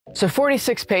So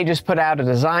 46 Pages put out a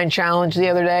design challenge the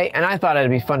other day, and I thought it'd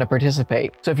be fun to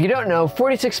participate. So if you don't know,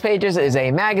 46 Pages is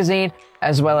a magazine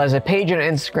as well as a page on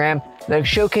Instagram that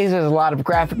showcases a lot of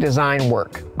graphic design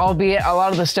work. Albeit a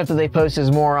lot of the stuff that they post is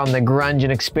more on the grunge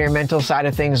and experimental side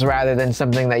of things rather than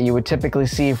something that you would typically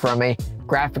see from a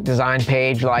graphic design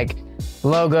page like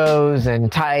logos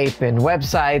and type and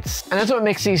websites. And that's what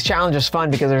makes these challenges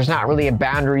fun, because there's not really a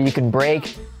boundary you can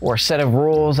break or a set of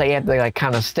rules that you have to like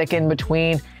kind of stick in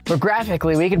between. But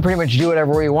graphically, we can pretty much do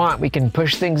whatever we want. We can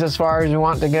push things as far as we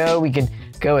want to go. We can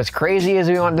go as crazy as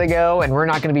we want to go, and we're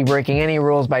not going to be breaking any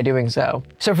rules by doing so.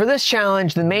 So for this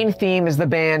challenge, the main theme is the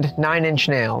band Nine Inch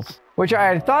Nails, which I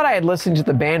had thought I had listened to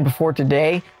the band before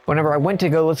today. Whenever I went to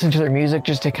go listen to their music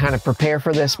just to kind of prepare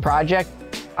for this project,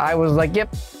 I was like,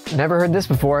 yep, never heard this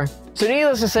before. So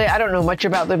needless to say, I don't know much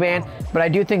about the band, but I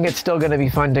do think it's still going to be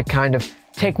fun to kind of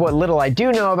take what little I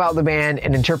do know about the band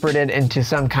and interpret it into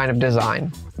some kind of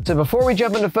design. So before we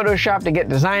jump into Photoshop to get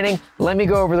designing, let me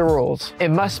go over the rules. It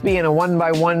must be in a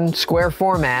 1x1 square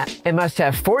format. It must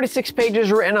have 46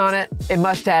 pages written on it. It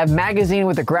must have magazine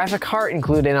with a graphic heart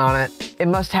included on it. It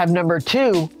must have number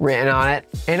 2 written on it.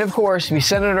 And of course, be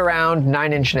centered around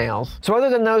 9 Inch Nails. So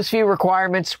other than those few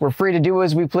requirements, we're free to do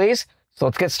as we please. So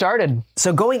let's get started.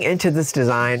 So going into this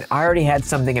design, I already had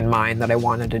something in mind that I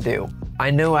wanted to do.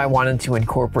 I knew I wanted to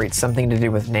incorporate something to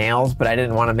do with nails, but I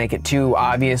didn't want to make it too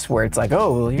obvious where it's like,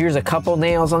 oh, here's a couple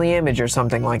nails on the image or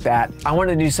something like that. I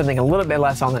wanted to do something a little bit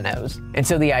less on the nose. And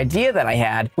so the idea that I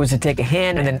had was to take a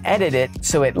hand and then edit it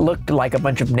so it looked like a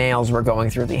bunch of nails were going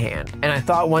through the hand. And I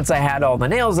thought once I had all the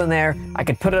nails in there, I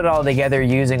could put it all together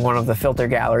using one of the filter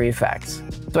gallery effects.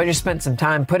 So I just spent some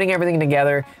time putting everything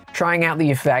together, trying out the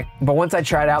effect, but once I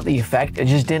tried out the effect, it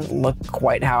just didn't look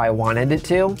quite how I wanted it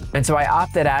to. And so I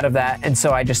opted out of that, and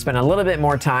so I just spent a little bit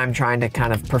more time trying to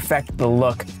kind of perfect the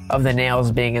look of the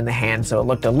nails being in the hand so it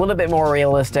looked a little bit more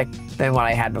realistic than what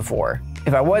I had before.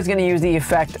 If I was going to use the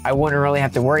effect, I wouldn't really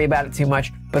have to worry about it too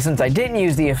much, but since I didn't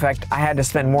use the effect, I had to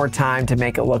spend more time to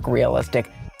make it look realistic,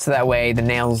 so that way the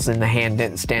nails in the hand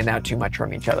didn't stand out too much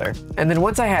from each other. And then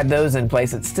once I had those in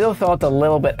place, it still felt a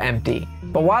little bit empty.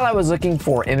 But while I was looking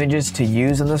for images to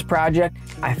use in this project,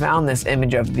 I found this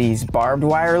image of these barbed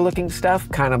wire looking stuff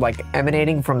kind of like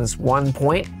emanating from this one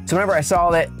point. So whenever I saw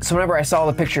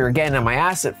the picture again in my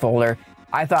asset folder,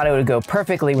 I thought it would go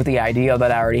perfectly with the idea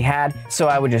that I already had, so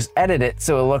I would just edit it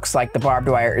so it looks like the barbed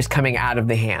wire is coming out of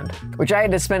the hand, which I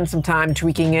had to spend some time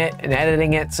tweaking it and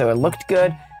editing it so it looked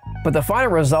good. But the final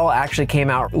result actually came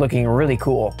out looking really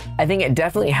cool. I think it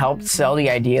definitely helped sell the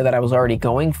idea that I was already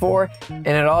going for, and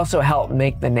it also helped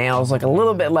make the nails look a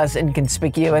little bit less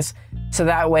inconspicuous, so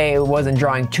that way it wasn't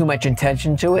drawing too much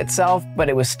attention to itself, but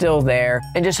it was still there,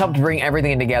 and just helped bring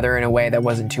everything together in a way that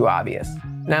wasn't too obvious.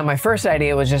 Now my first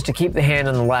idea was just to keep the hand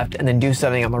on the left and then do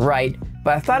something on the right,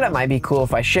 but I thought it might be cool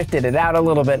if I shifted it out a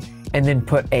little bit and then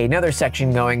put another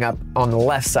section going up on the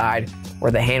left side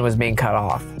where the hand was being cut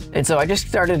off. And so I just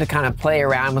started to kind of play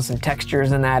around with some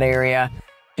textures in that area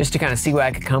just to kind of see what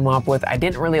I could come up with. I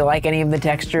didn't really like any of the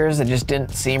textures. It just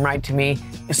didn't seem right to me.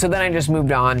 So then I just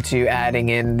moved on to adding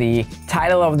in the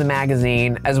title of the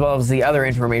magazine as well as the other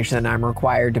information that I'm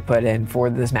required to put in for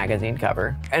this magazine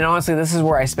cover. And honestly, this is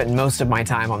where I spent most of my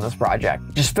time on this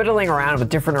project. Just fiddling around with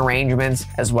different arrangements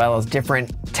as well as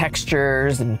different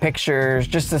textures and pictures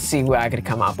just to see what I could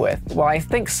come up with. While I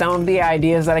think some of the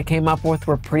ideas that I came up with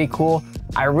were pretty cool,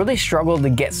 I really struggled to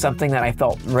get something that I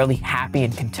felt really happy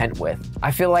and content with.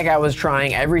 I feel like I was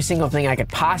trying every single thing I could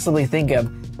possibly think of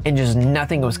and just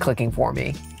nothing was clicking for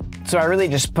me. So I really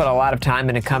just put a lot of time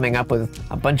into coming up with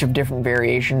a bunch of different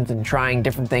variations and trying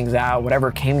different things out,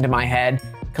 whatever came to my head,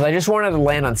 because I just wanted to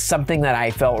land on something that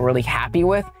I felt really happy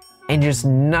with, and just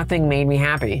nothing made me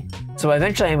happy. So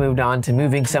eventually I moved on to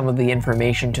moving some of the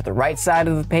information to the right side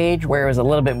of the page where it was a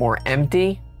little bit more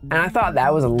empty. And I thought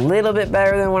that was a little bit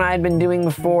better than what I had been doing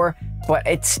before, but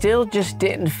it still just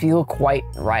didn't feel quite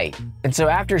right. And so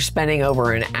after spending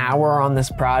over an hour on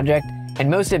this project, and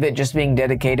most of it just being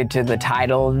dedicated to the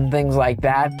title and things like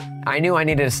that, I knew I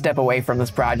needed to step away from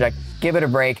this project, give it a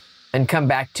break, and come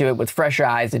back to it with fresh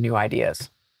eyes and new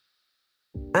ideas.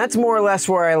 That's more or less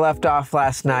where I left off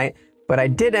last night, but I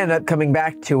did end up coming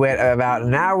back to it about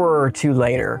an hour or two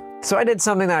later. So I did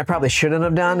something that I probably shouldn't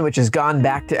have done, which is gone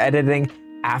back to editing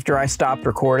after I stopped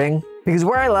recording, because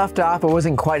where I left off I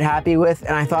wasn't quite happy with,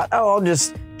 and I thought, oh, I'll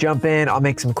just jump in, I'll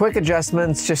make some quick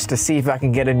adjustments just to see if I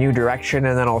can get a new direction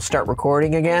and then I'll start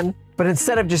recording again. But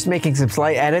instead of just making some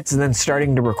slight edits and then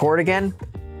starting to record again,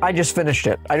 I just finished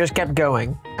it. I just kept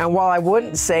going. And while I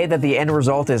wouldn't say that the end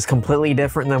result is completely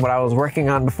different than what I was working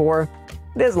on before,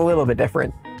 it is a little bit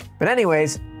different. But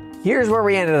anyways, here's where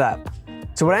we ended up.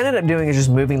 So what I ended up doing is just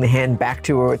moving the hand back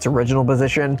to its original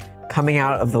position, coming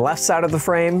out of the left side of the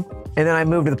frame. And then I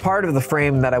moved the part of the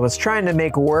frame that I was trying to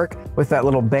make work with that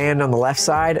little band on the left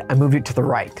side, I moved it to the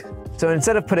right. So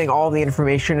instead of putting all the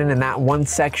information in that one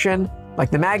section, like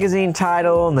the magazine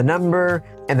title and the number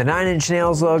and the Nine Inch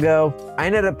Nails logo, I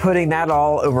ended up putting that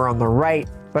all over on the right,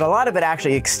 but a lot of it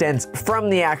actually extends from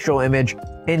the actual image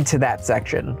into that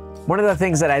section. One of the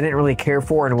things that I didn't really care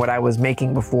for in what I was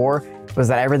making before was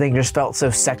that everything just felt so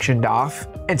sectioned off.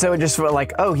 And so it just felt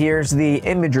like, oh, here's the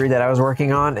imagery that I was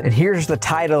working on, and here's the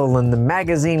title and the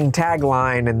magazine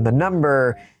tagline and the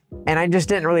number. And I just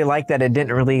didn't really like that. It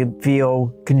didn't really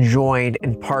feel conjoined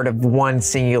and part of one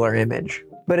singular image.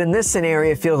 But in this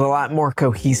scenario, it feels a lot more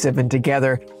cohesive and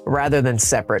together rather than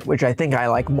separate, which I think I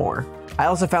like more. I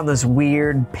also found this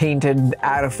weird painted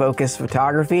out of focus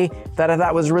photography that I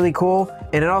thought was really cool.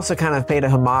 And it also kind of paid a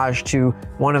homage to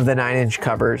one of the 9-inch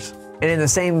covers. And in the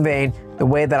same vein, the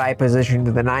way that I positioned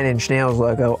the Nine Inch Nails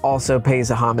logo also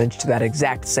pays a homage to that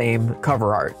exact same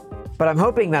cover art. But I'm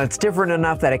hoping that it's different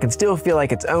enough that it can still feel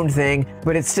like its own thing,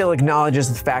 but it still acknowledges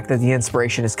the fact that the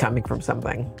inspiration is coming from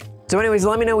something. So anyways,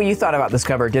 let me know what you thought about this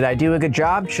cover. Did I do a good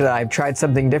job? Should I have tried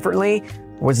something differently?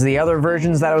 Was the other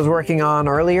versions that I was working on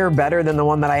earlier better than the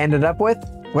one that I ended up with?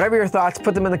 Whatever your thoughts,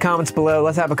 put them in the comments below.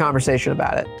 Let's have a conversation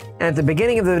about it. And at the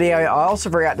beginning of the video, I also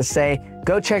forgot to say,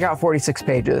 go check out 46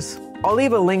 Pages. I'll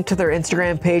leave a link to their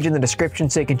Instagram page in the description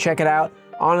so you can check it out.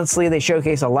 Honestly, they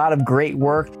showcase a lot of great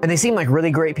work, and they seem like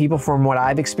really great people from what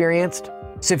I've experienced.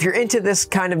 So if you're into this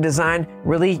kind of design,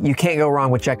 really, you can't go wrong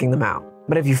with checking them out.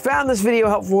 But if you found this video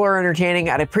helpful or entertaining,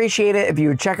 I'd appreciate it if you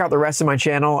would check out the rest of my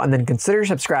channel and then consider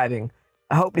subscribing.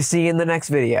 I hope to see you in the next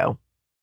video.